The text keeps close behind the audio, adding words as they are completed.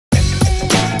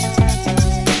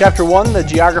Chapter 1, the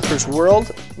Geographer's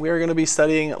World. We are going to be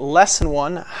studying Lesson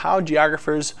 1, How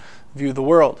Geographers View the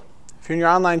World. If you're in your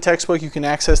online textbook, you can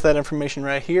access that information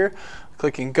right here.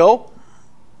 Clicking Go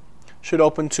should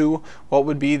open to what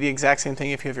would be the exact same thing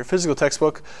if you have your physical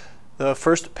textbook, the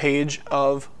first page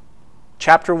of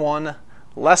Chapter 1,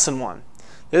 Lesson 1.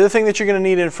 The other thing that you're going to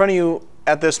need in front of you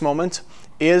at this moment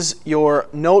is your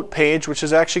note page, which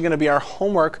is actually going to be our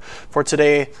homework for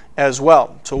today as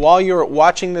well. So while you're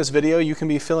watching this video, you can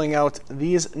be filling out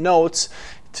these notes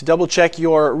to double check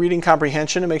your reading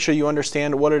comprehension and make sure you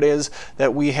understand what it is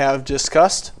that we have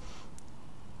discussed.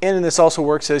 And this also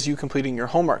works as you completing your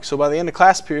homework. So by the end of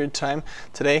class period time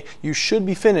today, you should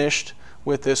be finished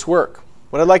with this work.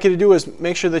 What I'd like you to do is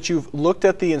make sure that you've looked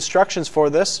at the instructions for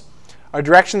this. Our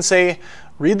directions say,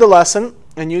 read the lesson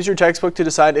and use your textbook to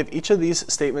decide if each of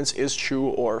these statements is true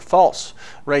or false.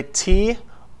 Write T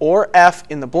or F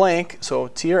in the blank. So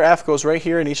T or F goes right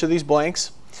here in each of these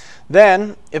blanks.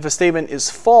 Then, if a statement is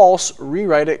false,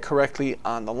 rewrite it correctly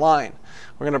on the line.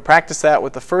 We're going to practice that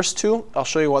with the first two. I'll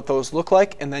show you what those look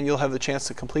like, and then you'll have the chance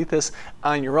to complete this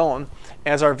on your own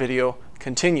as our video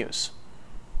continues.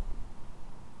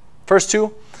 First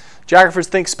two, geographers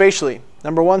think spatially.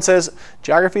 Number 1 says,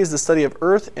 geography is the study of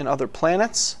Earth and other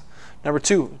planets. Number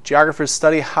 2, geographers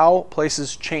study how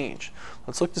places change.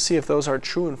 Let's look to see if those are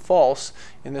true and false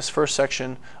in this first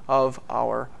section of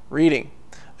our reading.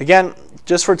 Again,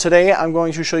 just for today, I'm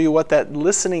going to show you what that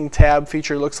listening tab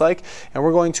feature looks like, and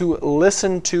we're going to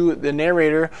listen to the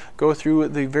narrator go through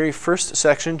the very first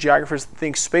section, Geographers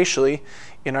Think Spatially,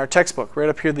 in our textbook. Right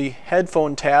up here, the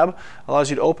headphone tab allows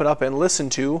you to open up and listen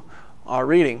to our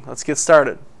reading. Let's get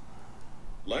started.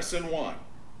 Lesson 1.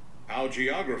 How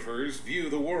Geographers View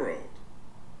the World.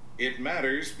 It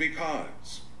matters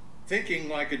because thinking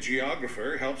like a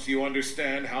geographer helps you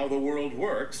understand how the world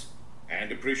works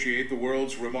and appreciate the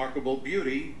world's remarkable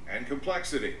beauty and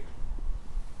complexity.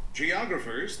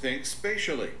 Geographers think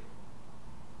spatially.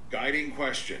 Guiding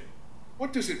question.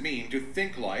 What does it mean to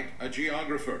think like a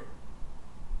geographer?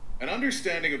 An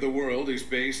understanding of the world is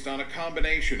based on a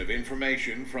combination of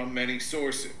information from many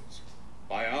sources.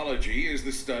 Biology is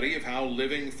the study of how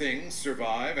living things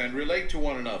survive and relate to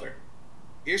one another.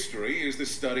 History is the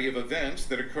study of events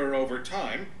that occur over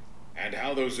time and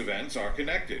how those events are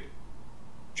connected.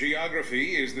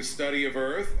 Geography is the study of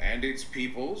Earth and its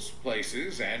peoples,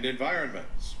 places, and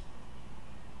environments.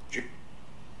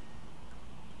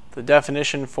 The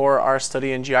definition for our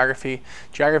study in geography.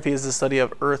 Geography is the study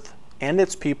of Earth and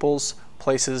its peoples,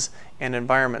 places, and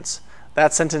environments.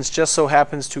 That sentence just so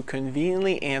happens to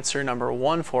conveniently answer number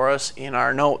 1 for us in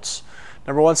our notes.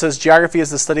 Number 1 says geography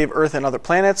is the study of Earth and other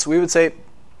planets. We would say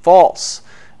false.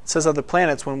 It says other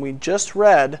planets when we just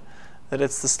read that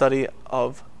it's the study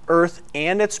of Earth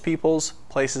and its peoples,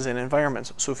 places, and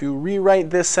environments. So if you rewrite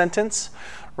this sentence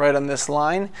right on this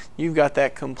line, you've got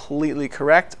that completely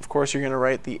correct. Of course, you're going to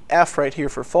write the F right here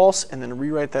for false and then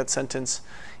rewrite that sentence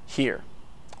here.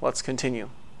 Let's continue.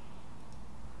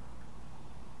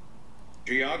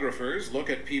 Geographers look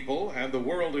at people and the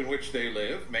world in which they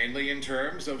live mainly in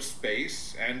terms of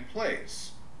space and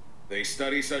place. They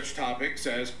study such topics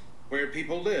as where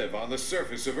people live on the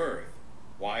surface of Earth,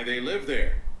 why they live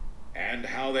there, and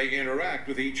how they interact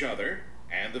with each other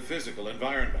and the physical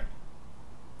environment.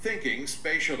 Thinking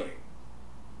spatially.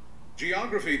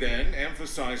 Geography then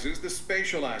emphasizes the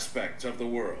spatial aspects of the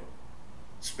world.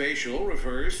 Spatial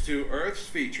refers to Earth's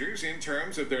features in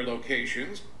terms of their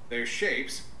locations, their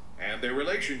shapes, and their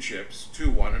relationships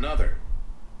to one another.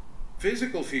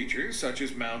 Physical features such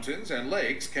as mountains and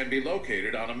lakes can be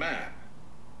located on a map.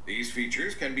 These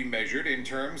features can be measured in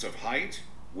terms of height,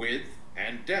 width,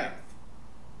 and depth.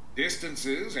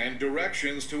 Distances and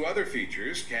directions to other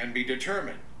features can be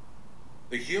determined.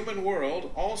 The human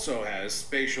world also has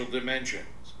spatial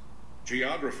dimensions.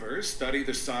 Geographers study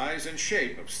the size and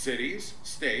shape of cities,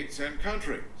 states, and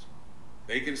countries.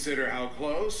 They consider how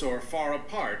close or far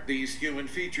apart these human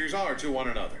features are to one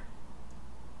another.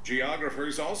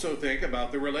 Geographers also think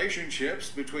about the relationships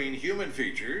between human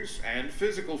features and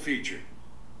physical features.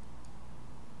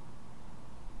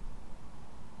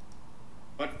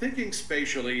 But thinking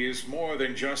spatially is more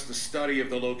than just the study of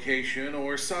the location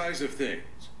or size of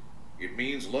things. It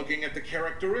means looking at the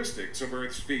characteristics of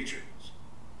Earth's features.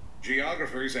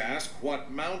 Geographers ask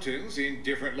what mountains in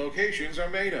different locations are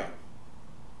made of.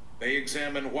 They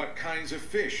examine what kinds of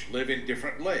fish live in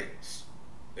different lakes.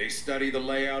 They study the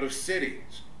layout of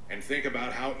cities and think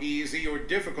about how easy or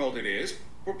difficult it is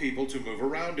for people to move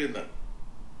around in them.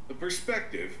 The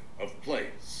perspective of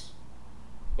place.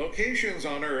 Locations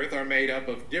on Earth are made up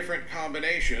of different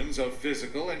combinations of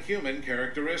physical and human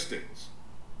characteristics.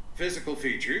 Physical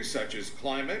features such as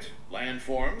climate,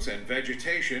 landforms, and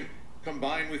vegetation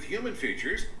combine with human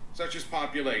features such as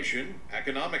population,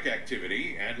 economic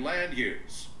activity, and land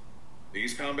use.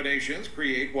 These combinations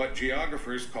create what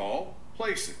geographers call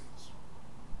places.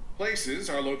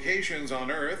 Places are locations on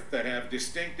Earth that have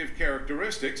distinctive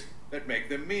characteristics that make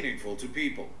them meaningful to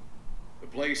people. The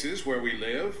places where we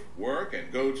live, work,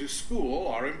 and go to school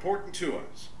are important to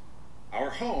us. Our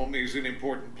home is an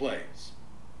important place.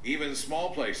 Even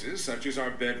small places such as our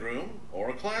bedroom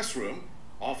or a classroom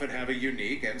often have a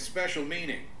unique and special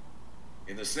meaning.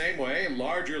 In the same way,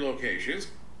 larger locations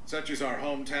such as our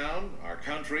hometown, our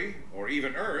country, or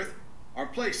even Earth are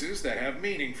places that have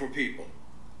meaning for people.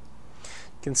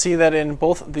 You can see that in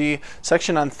both the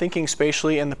section on thinking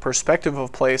spatially and the perspective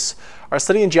of place, our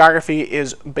study in geography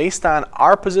is based on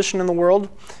our position in the world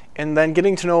and then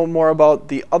getting to know more about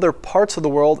the other parts of the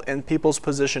world and people's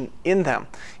position in them.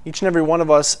 Each and every one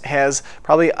of us has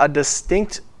probably a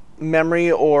distinct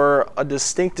memory or a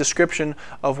distinct description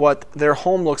of what their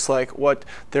home looks like, what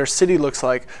their city looks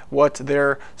like, what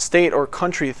their state or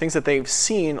country, things that they've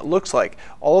seen looks like.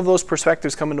 All of those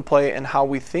perspectives come into play in how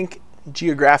we think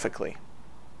geographically.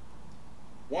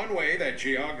 One way that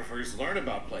geographers learn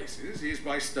about places is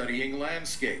by studying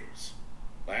landscapes.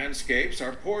 Landscapes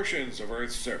are portions of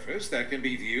Earth's surface that can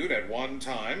be viewed at one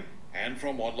time and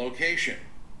from one location.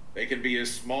 They can be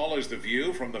as small as the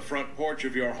view from the front porch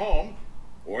of your home,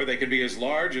 or they can be as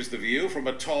large as the view from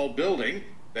a tall building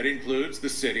that includes the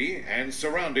city and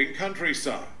surrounding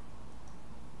countryside.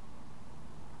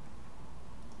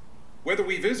 Whether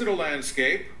we visit a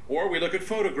landscape or we look at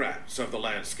photographs of the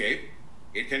landscape,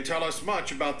 it can tell us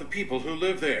much about the people who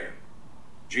live there.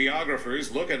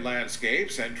 Geographers look at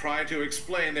landscapes and try to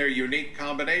explain their unique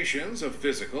combinations of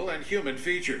physical and human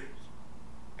features.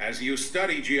 As you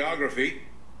study geography,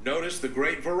 notice the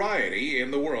great variety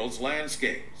in the world's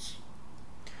landscapes.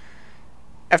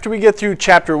 After we get through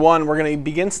Chapter 1, we're going to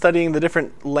begin studying the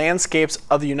different landscapes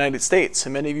of the United States.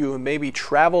 And many of you have maybe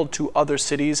traveled to other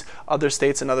cities, other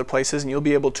states, and other places, and you'll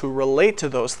be able to relate to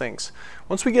those things.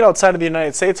 Once we get outside of the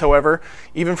United States, however,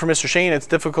 even for Mr. Shane, it's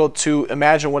difficult to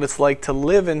imagine what it's like to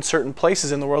live in certain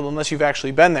places in the world unless you've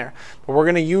actually been there. But we're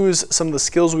going to use some of the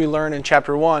skills we learn in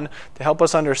Chapter 1 to help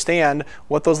us understand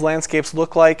what those landscapes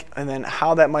look like and then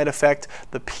how that might affect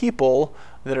the people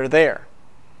that are there.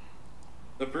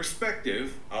 The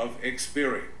perspective of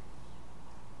experience.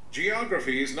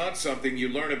 Geography is not something you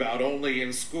learn about only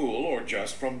in school or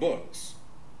just from books.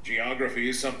 Geography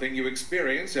is something you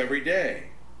experience every day.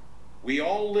 We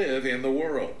all live in the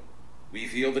world. We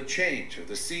feel the change of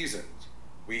the seasons.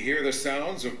 We hear the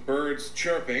sounds of birds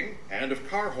chirping and of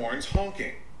car horns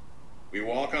honking. We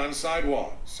walk on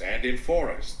sidewalks and in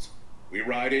forests. We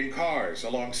ride in cars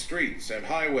along streets and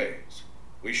highways.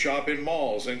 We shop in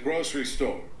malls and grocery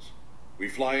stores. We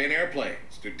fly in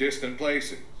airplanes to distant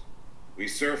places. We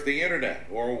surf the internet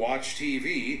or watch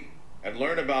TV and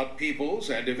learn about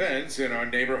peoples and events in our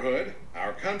neighborhood,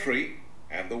 our country,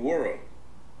 and the world.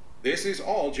 This is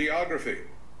all geography.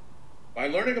 By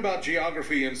learning about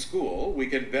geography in school, we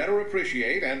can better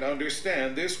appreciate and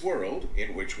understand this world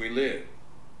in which we live.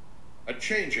 A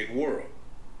changing world.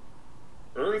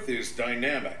 Earth is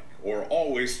dynamic or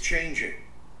always changing.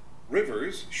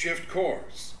 Rivers shift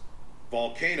course.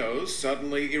 Volcanoes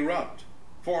suddenly erupt,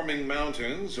 forming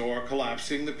mountains or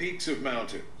collapsing the peaks of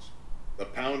mountains. The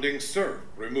pounding surf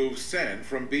removes sand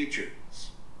from beaches.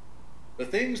 The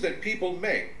things that people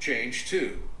make change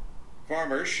too.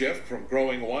 Farmers shift from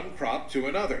growing one crop to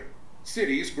another.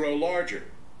 Cities grow larger.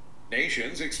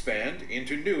 Nations expand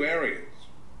into new areas.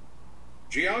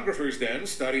 Geographers then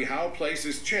study how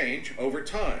places change over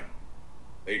time.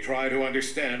 They try to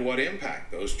understand what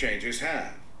impact those changes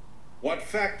have. What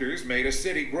factors made a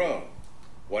city grow?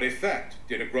 What effect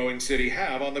did a growing city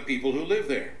have on the people who live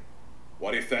there?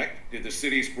 What effect did the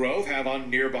city's growth have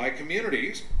on nearby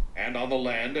communities and on the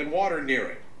land and water near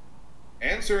it?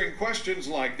 Answering questions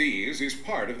like these is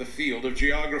part of the field of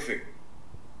geography.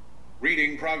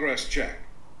 Reading progress check.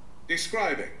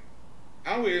 Describing.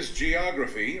 How is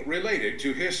geography related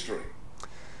to history?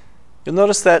 You'll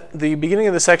notice that the beginning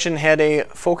of the section had a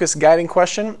focus guiding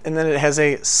question, and then it has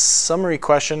a summary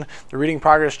question, the reading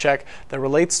progress check, that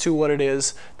relates to what it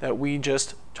is that we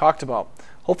just talked about.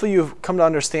 Hopefully you've come to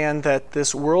understand that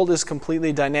this world is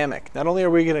completely dynamic. Not only are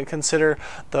we going to consider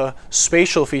the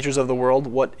spatial features of the world,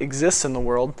 what exists in the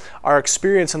world, our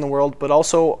experience in the world, but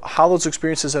also how those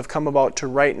experiences have come about to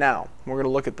right now. We're going to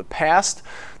look at the past,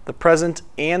 the present,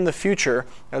 and the future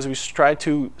as we try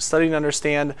to study and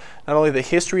understand not only the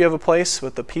history of a place,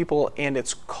 but the people and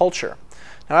its culture.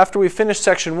 Now, after we finish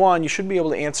section 1, you should be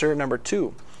able to answer number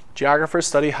 2. Geographers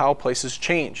study how places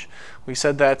change. We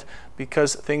said that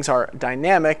because things are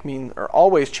dynamic, mean are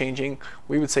always changing,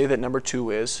 we would say that number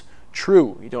 2 is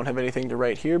true. You don't have anything to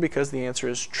write here because the answer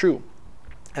is true.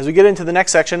 As we get into the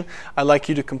next section, I'd like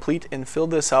you to complete and fill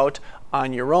this out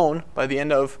on your own. By the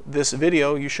end of this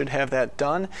video, you should have that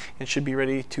done and should be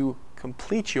ready to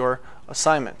complete your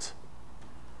assignment.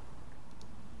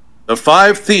 The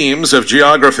 5 themes of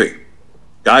geography.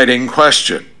 Guiding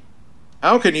question.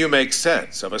 How can you make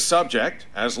sense of a subject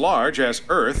as large as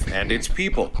Earth and its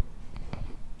people?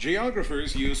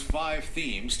 Geographers use 5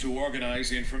 themes to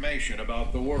organize information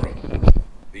about the world.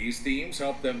 These themes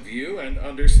help them view and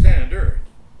understand Earth.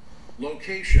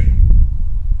 Location.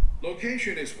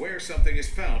 Location is where something is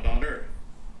found on Earth.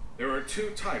 There are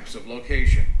 2 types of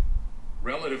location.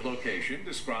 Relative location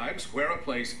describes where a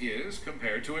place is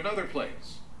compared to another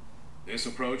place. This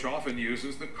approach often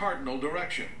uses the cardinal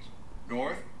directions: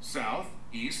 north, south,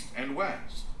 east, and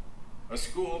west. A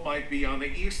school might be on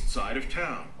the east side of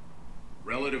town.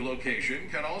 Relative location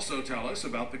can also tell us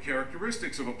about the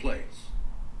characteristics of a place.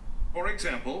 For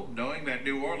example, knowing that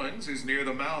New Orleans is near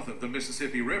the mouth of the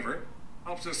Mississippi River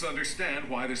helps us understand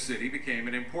why the city became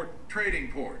an important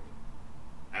trading port.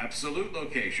 Absolute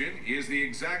location is the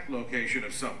exact location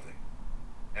of something.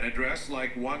 An address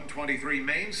like 123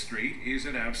 Main Street is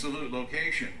an absolute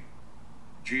location.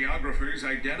 Geographers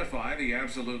identify the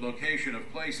absolute location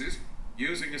of places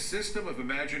using a system of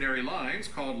imaginary lines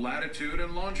called latitude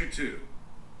and longitude.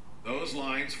 Those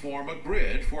lines form a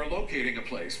grid for locating a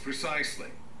place precisely.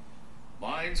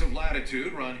 Lines of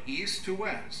latitude run east to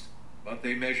west, but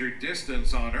they measure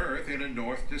distance on Earth in a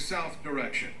north to south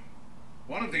direction.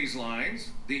 One of these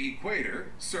lines, the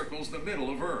equator, circles the middle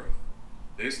of Earth.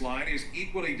 This line is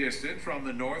equally distant from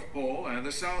the North Pole and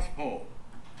the South Pole.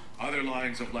 Other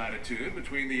lines of latitude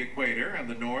between the equator and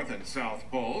the North and South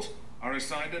Poles are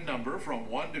assigned a number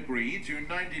from 1 degree to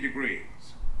 90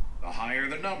 degrees. The higher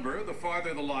the number, the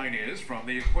farther the line is from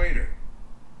the equator.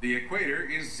 The equator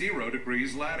is 0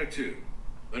 degrees latitude.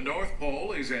 The North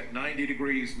Pole is at 90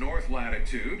 degrees north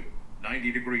latitude,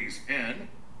 90 degrees N,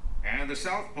 and the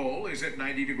South Pole is at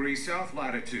 90 degrees south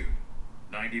latitude,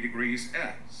 90 degrees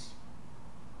S.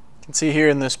 You can see here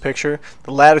in this picture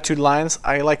the latitude lines.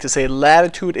 I like to say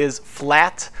latitude is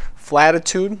flat.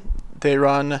 Flatitude, they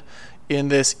run in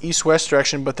this east-west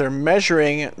direction, but they're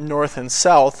measuring north and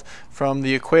south from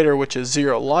the equator, which is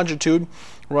 0. Longitude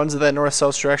runs in that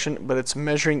north-south direction, but it's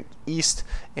measuring east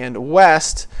and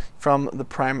west from the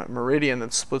prime meridian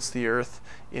that splits the Earth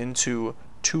into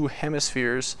 2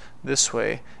 hemispheres, this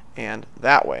way and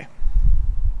that way.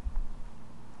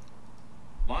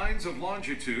 Lines of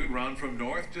longitude run from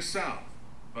north to south,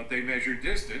 but they measure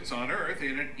distance on Earth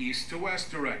in an east to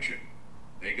west direction.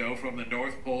 They go from the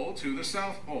North Pole to the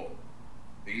South Pole.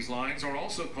 These lines are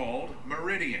also called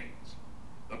meridians.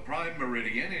 The prime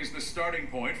meridian is the starting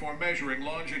point for measuring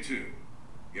longitude.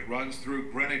 It runs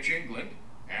through Greenwich, England,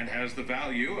 and has the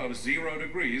value of 0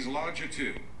 degrees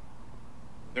longitude.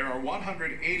 There are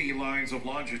 180 lines of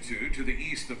longitude to the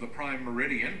east of the prime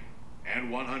meridian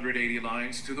and 180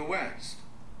 lines to the west.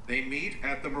 They meet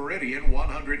at the meridian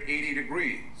 180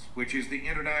 degrees, which is the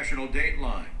international date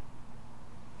line.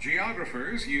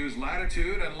 Geographers use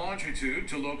latitude and longitude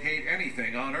to locate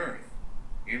anything on Earth.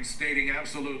 In stating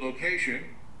absolute location,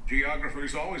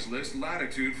 geographers always list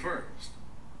latitude first.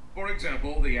 For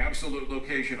example, the absolute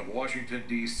location of Washington,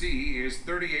 D.C. is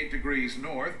 38 degrees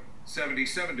north,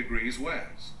 77 degrees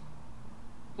west.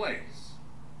 Place.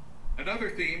 Another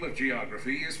theme of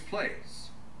geography is place.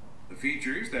 The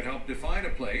features that help define a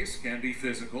place can be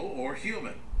physical or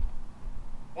human.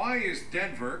 Why is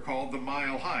Denver called the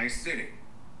Mile High City?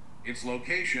 Its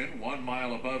location 1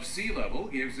 mile above sea level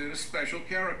gives it a special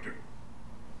character.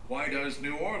 Why does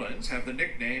New Orleans have the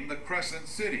nickname the Crescent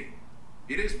City?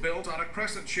 It is built on a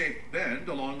crescent-shaped bend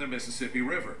along the Mississippi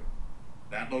River.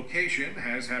 That location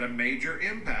has had a major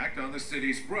impact on the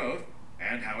city's growth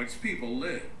and how its people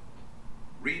live.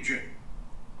 Region.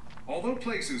 Although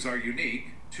places are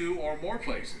unique, 2 or more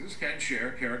places can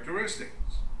share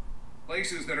characteristics.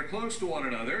 Places that are close to one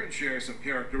another and share some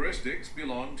characteristics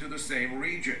belong to the same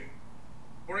region.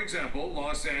 For example,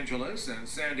 Los Angeles and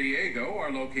San Diego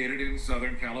are located in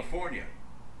Southern California.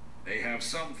 They have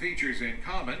some features in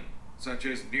common, such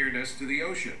as nearness to the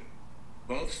ocean.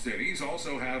 Both cities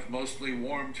also have mostly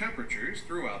warm temperatures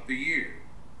throughout the year.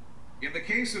 In the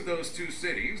case of those 2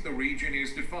 cities, the region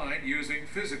is defined using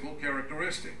physical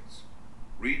characteristics.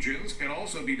 Regions can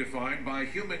also be defined by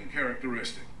human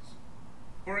characteristics.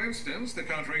 For instance, the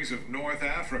countries of North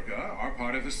Africa are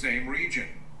part of the same region.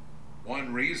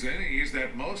 One reason is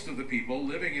that most of the people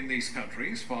living in these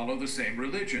countries follow the same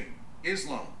religion,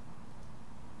 Islam.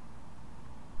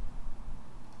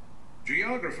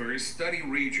 Geographers study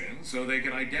regions so they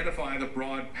can identify the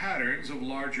broad patterns of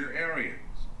larger areas.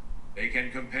 They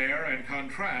can compare and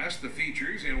contrast the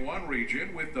features in one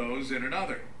region with those in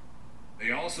another.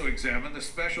 They also examine the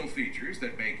special features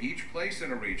that make each place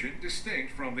in a region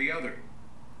distinct from the other.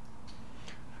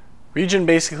 Region,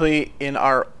 basically, in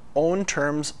our own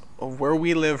terms of where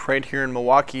we live right here in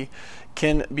Milwaukee,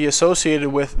 can be associated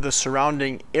with the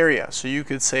surrounding area. So you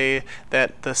could say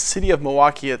that the city of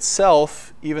Milwaukee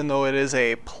itself, even though it is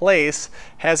a place,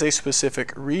 has a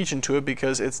specific region to it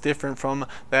because it's different from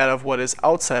that of what is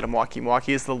outside of Milwaukee.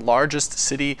 Milwaukee is the largest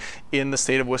city in the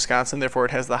state of Wisconsin, therefore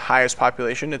it has the highest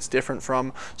population. It's different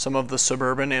from some of the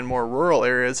suburban and more rural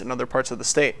areas in other parts of the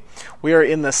state. We are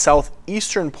in the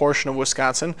southeastern portion of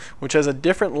Wisconsin, which has a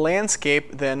different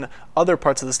landscape than other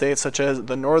parts of the state, such as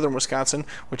the northern Wisconsin,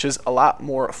 which is a lot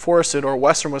more forested, or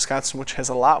western Wisconsin, which has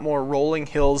a lot more rolling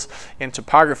hills and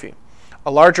topography.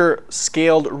 A larger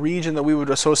scaled region that we would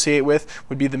associate with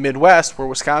would be the Midwest, where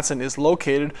Wisconsin is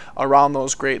located around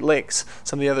those Great Lakes.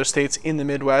 Some of the other states in the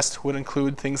Midwest would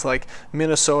include things like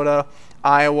Minnesota,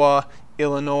 Iowa,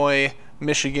 Illinois,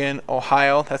 Michigan,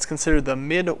 Ohio. That's considered the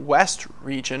Midwest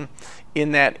region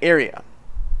in that area.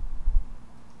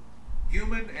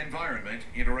 Human-environment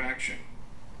interaction.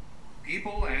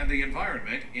 People and the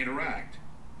environment interact.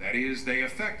 That is, they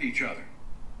affect each other.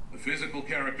 The physical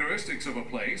characteristics of a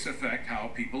place affect how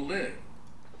people live.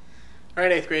 All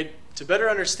right, 8th grade, to better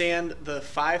understand the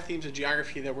 5 themes of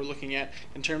geography that we're looking at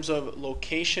in terms of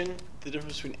location, the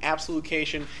difference between absolute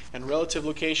location and relative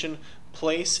location,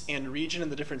 place and region,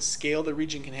 and the different scale the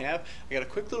region can have, I got a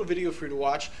quick little video for you to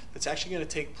watch that's actually going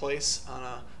to take place on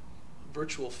a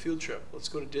virtual field trip. Let's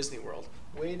go to Disney World,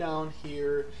 way down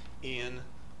here in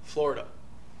Florida.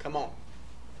 Come on.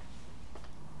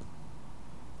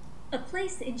 A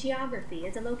place in geography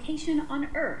is a location on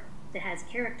Earth that has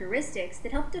characteristics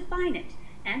that help define it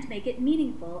and make it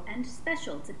meaningful and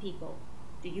special to people.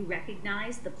 Do you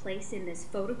recognize the place in this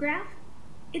photograph?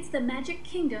 It's the Magic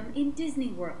Kingdom in Disney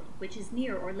World, which is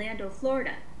near Orlando,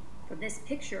 Florida. From this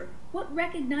picture, what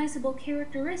recognizable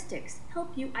characteristics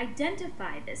help you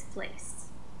identify this place?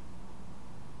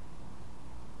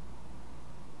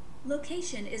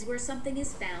 Location is where something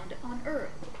is found on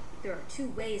Earth. There are 2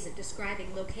 ways of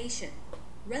describing location.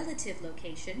 Relative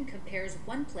location compares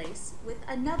one place with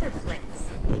another place.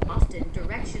 Often,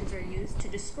 directions are used to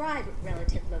describe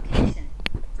relative location.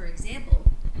 For example,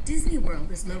 Disney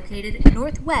World is located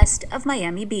northwest of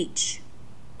Miami Beach.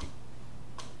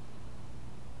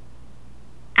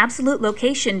 Absolute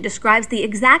location describes the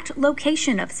exact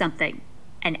location of something.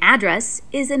 An address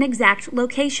is an exact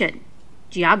location.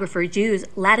 Geographers use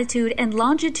latitude and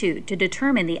longitude to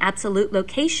determine the absolute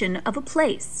location of a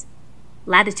place.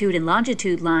 Latitude and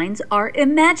longitude lines are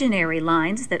imaginary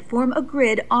lines that form a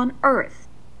grid on Earth.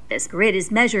 This grid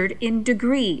is measured in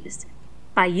degrees.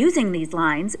 By using these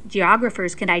lines,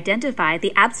 geographers can identify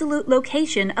the absolute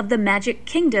location of the Magic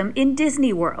Kingdom in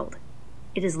Disney World.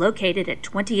 It is located at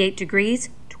 28 degrees,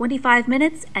 25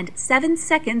 minutes, and 7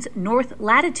 seconds north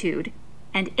latitude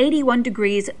and 81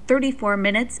 degrees, 34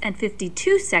 minutes, and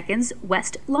 52 seconds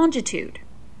west longitude.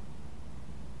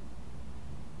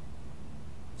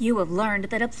 You have learned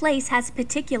that a place has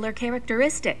particular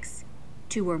characteristics.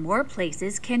 2 or more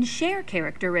places can share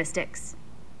characteristics.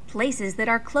 Places that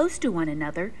are close to one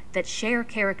another that share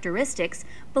characteristics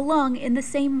belong in the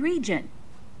same region.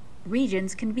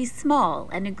 Regions can be small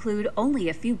and include only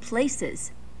a few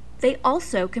places. They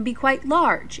also can be quite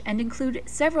large and include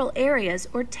several areas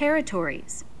or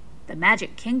territories. The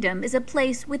Magic Kingdom is a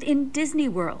place within Disney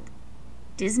World.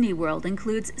 Disney World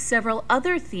includes several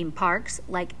other theme parks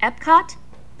like Epcot,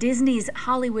 Disney's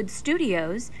Hollywood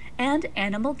Studios, and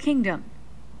Animal Kingdom.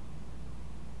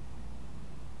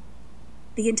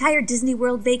 The entire Disney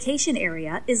World vacation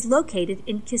area is located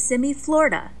in Kissimmee,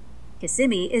 Florida.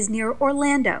 Kissimmee is near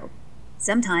Orlando.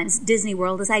 Sometimes Disney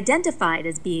World is identified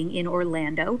as being in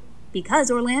Orlando because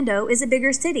Orlando is a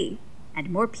bigger city and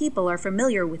more people are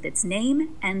familiar with its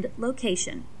name and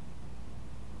location.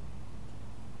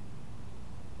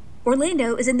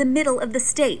 Orlando is in the middle of the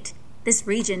state. This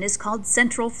region is called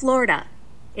Central Florida.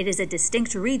 It is a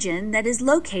distinct region that is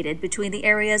located between the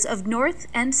areas of North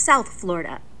and South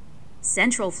Florida.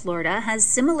 Central Florida has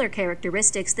similar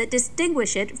characteristics that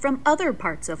distinguish it from other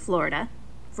parts of Florida.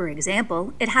 For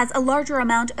example, it has a larger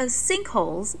amount of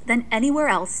sinkholes than anywhere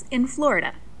else in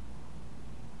Florida.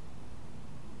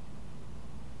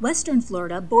 Western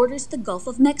Florida borders the Gulf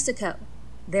of Mexico.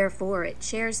 Therefore, it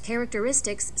shares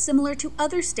characteristics similar to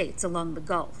other states along the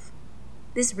Gulf.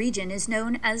 This region is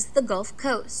known as the Gulf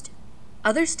Coast.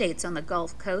 Other states on the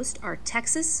Gulf Coast are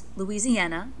Texas,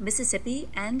 Louisiana, Mississippi,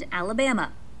 and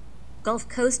Alabama. Gulf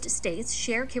Coast states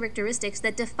share characteristics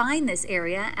that define this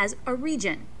area as a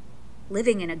region.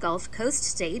 Living in a Gulf Coast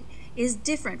state is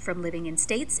different from living in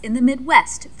states in the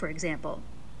Midwest, for example.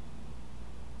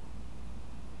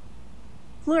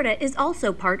 Florida is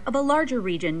also part of a larger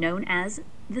region known as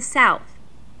the South.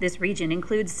 This region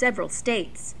includes several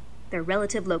states. Their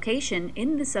relative location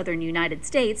in the southern United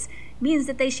States means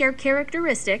that they share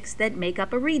characteristics that make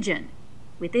up a region.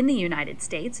 Within the United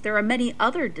States, there are many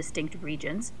other distinct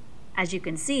regions. As you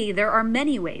can see, there are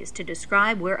many ways to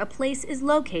describe where a place is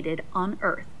located on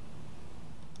Earth.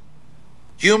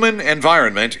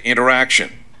 Human-environment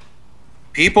interaction.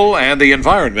 People and the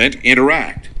environment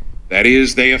interact. That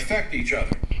is, they affect each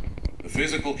other. The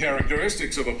physical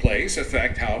characteristics of a place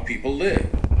affect how people live.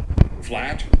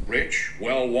 Flat, rich,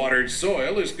 well-watered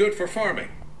soil is good for farming.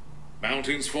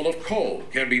 Mountains full of coal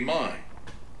can be mined.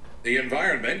 The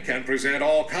environment can present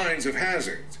all kinds of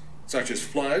hazards, such as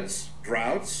floods,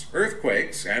 droughts,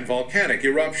 earthquakes, and volcanic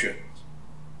eruptions.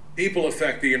 People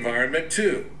affect the environment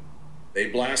too. They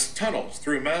blast tunnels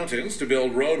through mountains to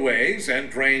build roadways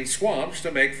and drain swamps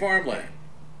to make farmland.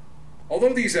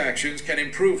 Although these actions can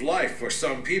improve life for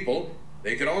some people,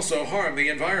 they can also harm the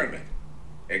environment.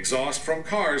 Exhaust from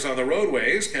cars on the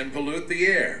roadways can pollute the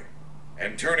air,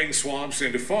 and turning swamps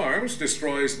into farms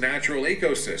destroys natural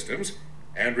ecosystems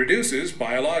and reduces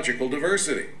biological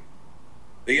diversity.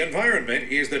 The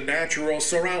environment is the natural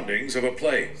surroundings of a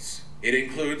place. It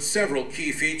includes several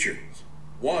key features.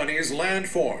 One is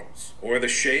landforms, or the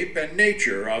shape and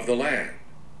nature of the land.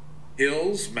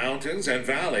 Hills, mountains, and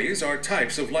valleys are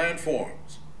types of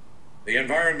landforms. The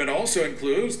environment also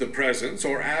includes the presence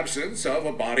or absence of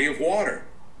a body of water.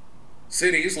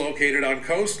 Cities located on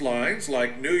coastlines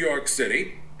like New York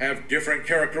City have different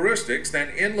characteristics than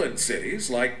inland cities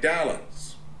like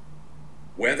Dallas.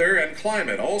 Weather and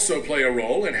climate also play a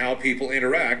role in how people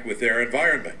interact with their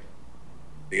environment.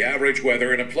 The average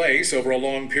weather in a place over a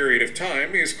long period of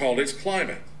time is called its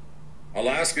climate.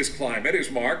 Alaska's climate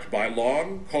is marked by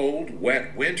long, cold,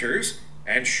 wet winters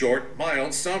and short,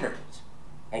 mild summers.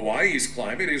 Hawaii's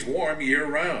climate is warm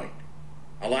year-round.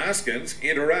 Alaskans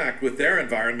interact with their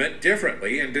environment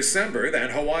differently in December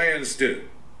than Hawaiians do.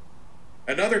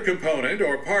 Another component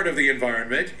or part of the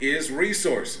environment is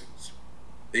resources.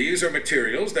 These are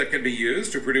materials that can be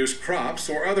used to produce crops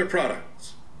or other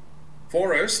products.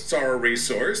 Forests are a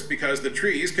resource because the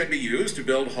trees can be used to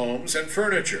build homes and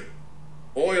furniture.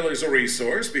 Oil is a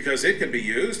resource because it can be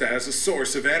used as a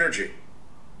source of energy.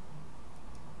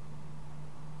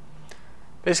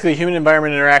 Basically,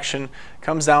 human-environment interaction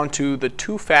comes down to the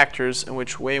two factors in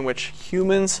which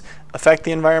humans affect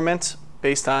the environment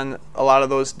based on a lot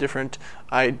of those different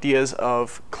ideas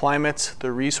of climate,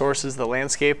 the resources, the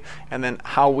landscape, and then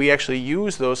how we actually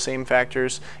use those same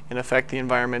factors and affect the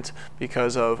environment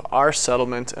because of our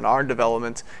settlement and our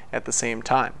development at the same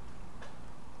time.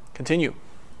 Continue.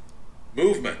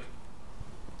 Movement.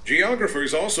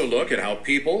 Geographers also look at how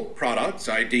people, products,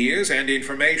 ideas, and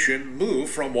information move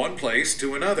from one place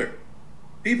to another.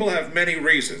 People have many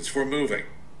reasons for moving.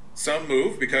 Some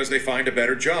move because they find a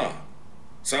better job.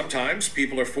 Sometimes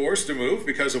people are forced to move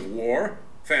because of war,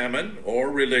 famine,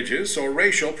 or religious or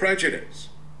racial prejudice.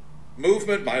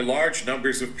 Movement by large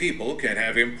numbers of people can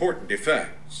have important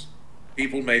effects.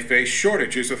 People may face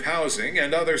shortages of housing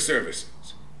and other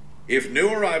services. If new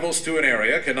arrivals to an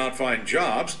area cannot find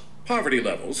jobs, poverty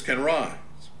levels can rise.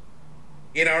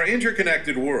 In our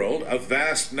interconnected world, a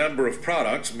vast number of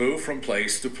products move from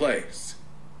place to place.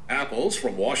 Apples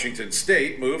from Washington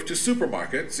State move to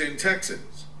supermarkets in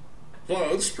Texas.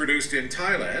 Clothes produced in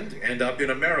Thailand end up in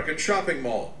American shopping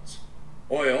malls.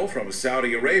 Oil from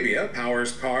Saudi Arabia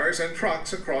powers cars and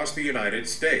trucks across the United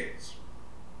States.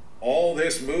 All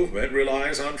this movement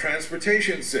relies on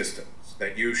transportation systems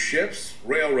that use ships,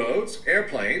 railroads,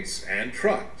 airplanes, and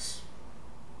trucks.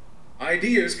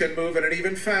 Ideas can move at an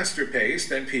even faster pace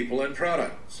than people and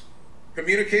products.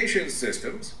 Communication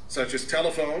systems, such as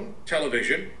telephone,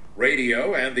 television,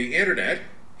 radio, and the internet,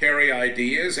 carry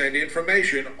ideas and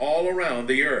information all around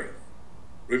the earth.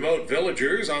 Remote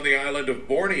villagers on the island of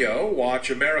Borneo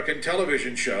watch American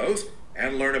television shows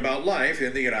and learn about life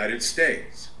in the United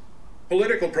States.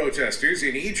 Political protesters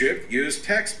in Egypt use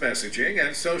text messaging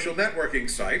and social networking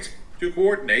sites to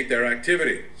coordinate their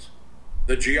activities.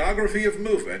 The geography of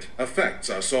movement affects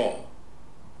us all.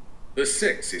 The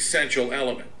 6 essential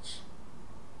elements.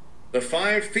 The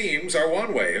 5 themes are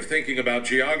one way of thinking about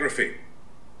geography.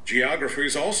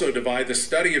 Geographers also divide the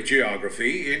study of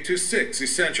geography into 6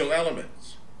 essential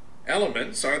elements.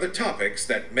 Elements are the topics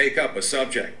that make up a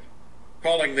subject.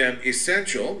 Calling them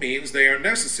essential means they are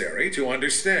necessary to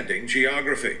understanding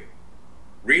geography.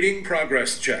 Reading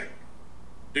progress check.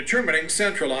 Determining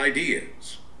central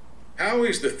ideas. How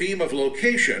is the theme of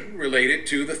location related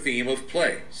to the theme of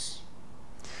place?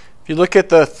 If you look at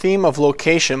the theme of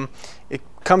location, it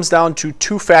comes down to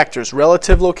two factors: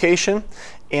 relative location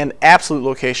and absolute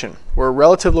location, where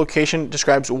relative location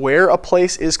describes where a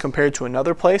place is compared to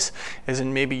another place, as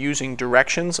in maybe using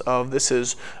directions of this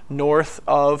is north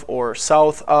of or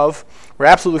south of, where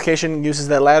absolute location uses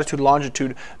that latitude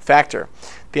longitude factor.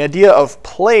 The idea of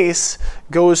place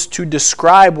goes to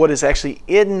describe what is actually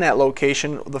in that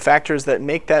location, the factors that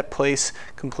make that place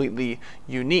completely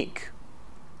unique.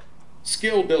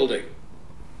 Skill building.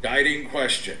 Guiding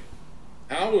question.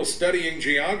 How will studying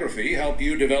geography help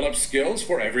you develop skills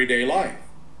for everyday life?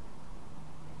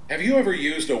 Have you ever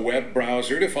used a web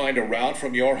browser to find a route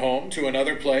from your home to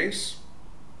another place?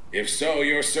 If so,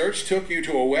 your search took you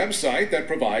to a website that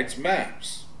provides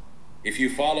maps. If you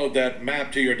followed that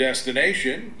map to your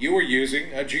destination, you were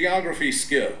using a geography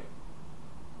skill.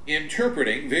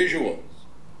 Interpreting visuals.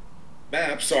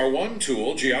 Maps are one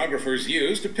tool geographers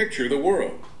use to picture the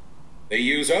world. They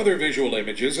use other visual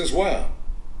images as well.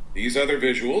 These other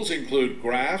visuals include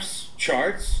graphs,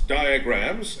 charts,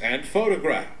 diagrams, and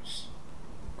photographs.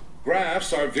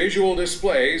 Graphs are visual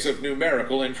displays of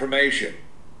numerical information.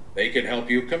 They can help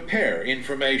you compare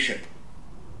information.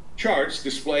 Charts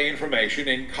display information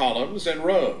in columns and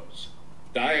rows.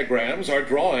 Diagrams are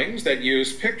drawings that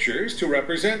use pictures to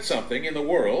represent something in the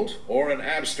world or an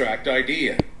abstract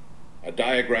idea. A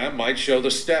diagram might show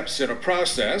the steps in a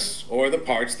process or the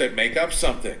parts that make up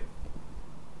something.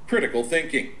 Critical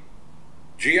thinking.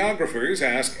 Geographers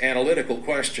ask analytical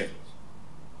questions.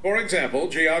 For example,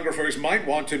 geographers might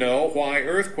want to know why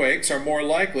earthquakes are more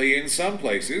likely in some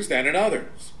places than in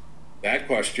others. That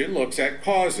question looks at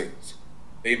causes.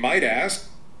 They might ask,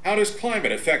 how does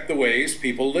climate affect the ways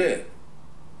people live?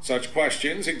 Such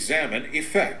questions examine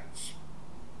effects.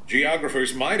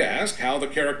 Geographers might ask how the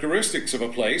characteristics of a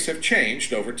place have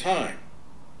changed over time.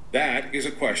 That is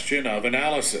a question of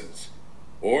analysis.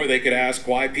 Or they could ask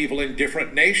why people in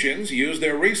different nations use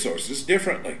their resources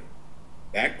differently.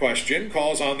 That question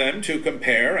calls on them to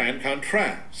compare and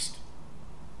contrast.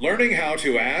 Learning how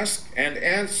to ask and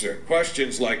answer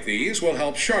questions like these will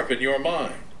help sharpen your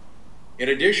mind. In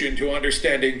addition to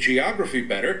understanding geography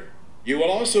better, you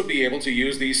will also be able to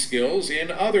use these skills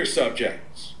in other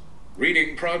subjects.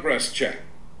 Reading progress check.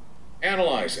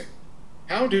 Analyzing.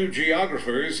 How do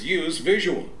geographers use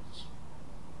visuals?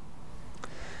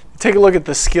 Take a look at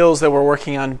the skills that we're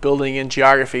working on building in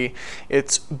geography.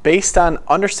 It's based on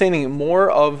understanding more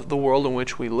of the world in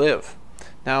which we live.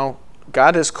 Now,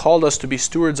 God has called us to be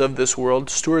stewards of this world,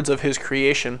 stewards of His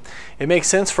creation. It makes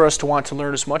sense for us to want to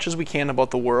learn as much as we can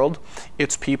about the world,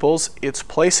 its peoples, its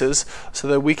places, so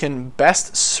that we can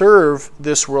best serve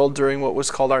this world during what was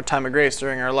called our time of grace,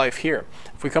 during our life here.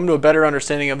 If we come to a better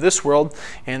understanding of this world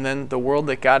and then the world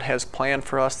that God has planned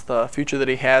for us, the future that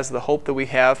He has, the hope that we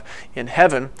have in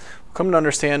heaven, we'll come to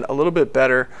understand a little bit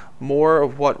better more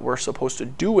of what we're supposed to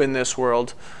do in this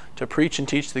world, to preach and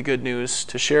teach the good news,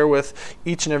 to share with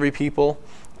each and every people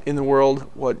in the world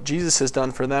what Jesus has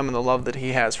done for them and the love that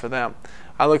He has for them.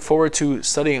 I look forward to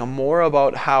studying more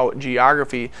about how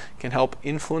geography can help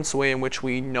influence the way in which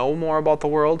we know more about the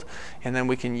world, and then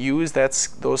we can use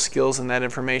those skills and that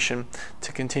information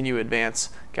to continue to advance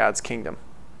God's kingdom.